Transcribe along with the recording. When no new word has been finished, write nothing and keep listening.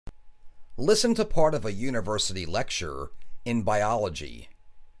Listen to part of a university lecture in biology.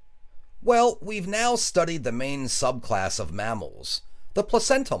 Well, we've now studied the main subclass of mammals, the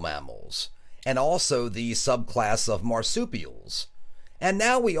placental mammals, and also the subclass of marsupials. And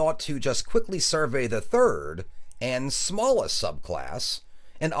now we ought to just quickly survey the third and smallest subclass,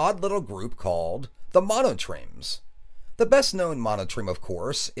 an odd little group called the monotremes. The best known monotreme, of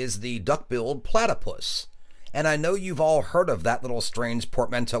course, is the duck-billed platypus, and I know you've all heard of that little strange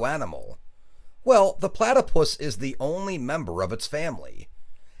portmanteau animal. Well, the platypus is the only member of its family.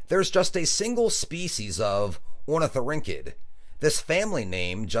 There's just a single species of ornithorhynchid. This family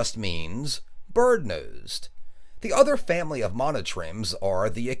name just means bird-nosed. The other family of monotremes are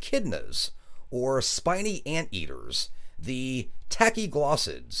the echidnas, or spiny anteaters, the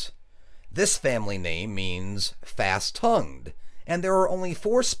tachyglossids. This family name means fast-tongued, and there are only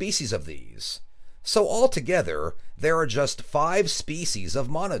 4 species of these. So altogether, there are just 5 species of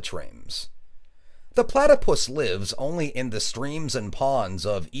monotremes. The platypus lives only in the streams and ponds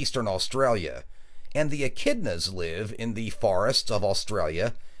of eastern Australia, and the echidnas live in the forests of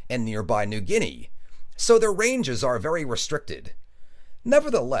Australia and nearby New Guinea, so their ranges are very restricted.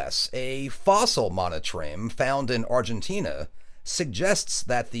 Nevertheless, a fossil monotreme found in Argentina suggests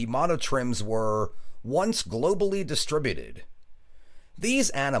that the monotremes were once globally distributed. These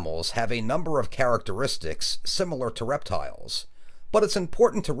animals have a number of characteristics similar to reptiles, but it's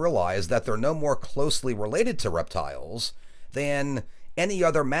important to realize that they're no more closely related to reptiles than any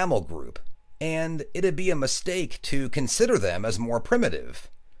other mammal group, and it'd be a mistake to consider them as more primitive.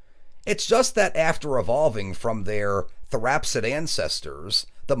 It's just that after evolving from their therapsid ancestors,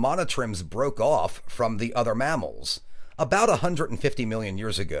 the monotremes broke off from the other mammals about 150 million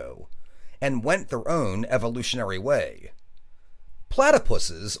years ago, and went their own evolutionary way.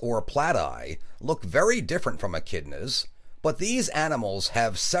 Platypuses, or platy, look very different from echidnas, but these animals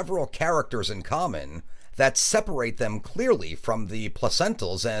have several characters in common that separate them clearly from the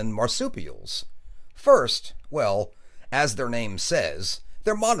placentals and marsupials. First, well, as their name says,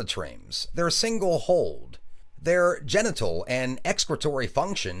 they're monotremes. They're single-holed. Their genital and excretory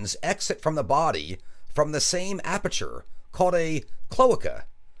functions exit from the body from the same aperture, called a cloaca.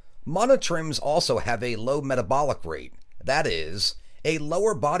 Monotremes also have a low metabolic rate, that is, a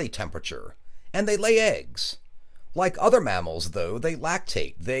lower body temperature, and they lay eggs. Like other mammals, though, they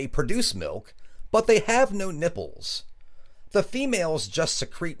lactate, they produce milk, but they have no nipples. The females just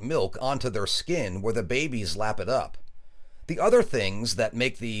secrete milk onto their skin where the babies lap it up. The other things that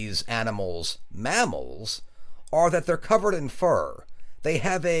make these animals mammals are that they're covered in fur, they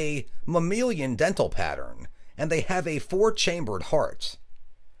have a mammalian dental pattern, and they have a 4-chambered heart.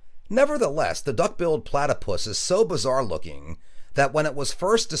 Nevertheless, the duck-billed platypus is so bizarre looking that when it was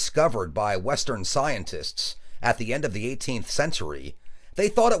first discovered by Western scientists at the end of the 18th century, they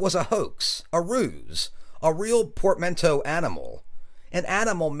thought it was a hoax, a ruse, a real portmanteau animal, an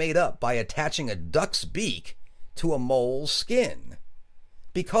animal made up by attaching a duck's beak to a mole's skin.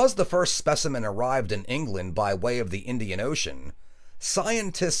 Because the first specimen arrived in England by way of the Indian Ocean,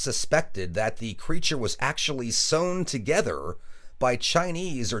 scientists suspected that the creature was actually sewn together by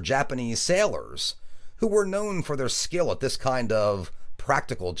Chinese or Japanese sailors, who were known for their skill at this kind of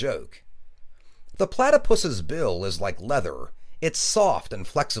practical joke. The platypus's bill is like leather. It's soft and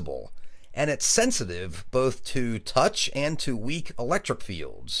flexible, and it's sensitive both to touch and to weak electric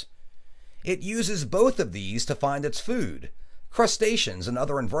fields. It uses both of these to find its food, crustaceans and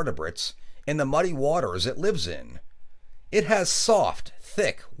other invertebrates, in the muddy waters it lives in. It has soft,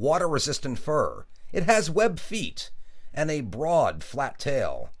 thick, water-resistant fur. It has webbed feet and a broad, flat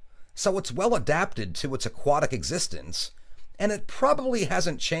tail, so it's well adapted to its aquatic existence, and it probably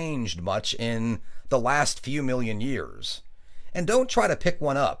hasn't changed much in the last few million years. And don't try to pick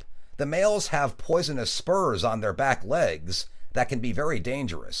one up. The males have poisonous spurs on their back legs that can be very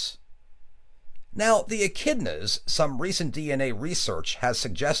dangerous. Now, the echidnas, some recent DNA research has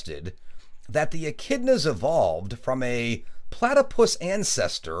suggested that the echidnas evolved from a platypus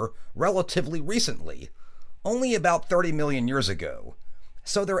ancestor relatively recently, only about 30 million years ago,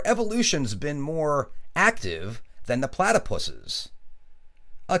 so their evolution's been more active than the platypuses.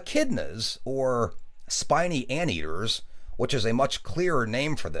 Echidnas, or spiny anteaters, which is a much clearer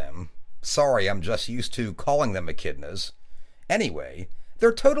name for them. Sorry, I'm just used to calling them echidnas. Anyway,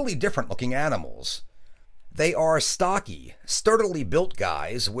 they're totally different looking animals. They are stocky, sturdily built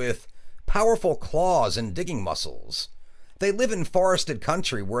guys with powerful claws and digging muscles. They live in forested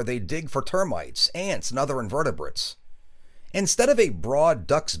country where they dig for termites, ants, and other invertebrates. Instead of a broad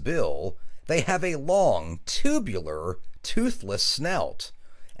duck's bill, they have a long, tubular, toothless snout,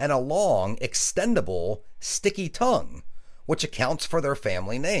 and a long, extendable, sticky tongue, which accounts for their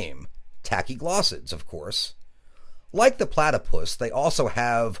family name, tachyglossids, of course. Like the platypus, they also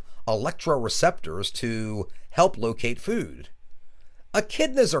have electroreceptors to help locate food.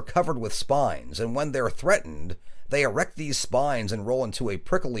 Echidnas are covered with spines, and when they're threatened, they erect these spines and roll into a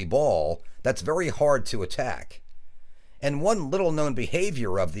prickly ball that's very hard to attack. And one little-known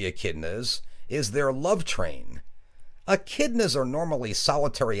behavior of the echidnas is their love train. Echidnas are normally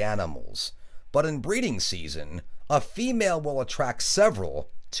solitary animals, but in breeding season, a female will attract several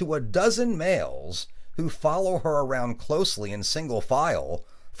to a dozen males who follow her around closely in single file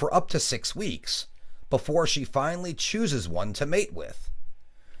for up to 6 weeks before she finally chooses one to mate with.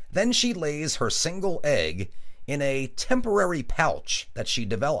 Then she lays her single egg in a temporary pouch that she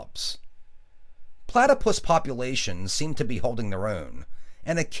develops. Platypus populations seem to be holding their own,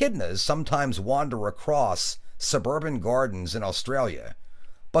 and echidnas sometimes wander across suburban gardens in Australia,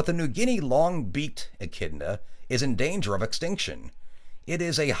 but the New Guinea long-beaked echidna is in danger of extinction. It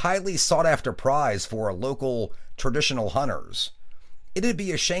is a highly sought-after prize for local traditional hunters. It'd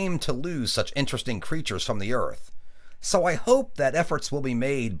be a shame to lose such interesting creatures from the earth, so I hope that efforts will be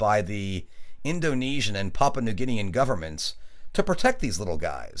made by the Indonesian and Papua New Guinean governments to protect these little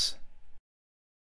guys.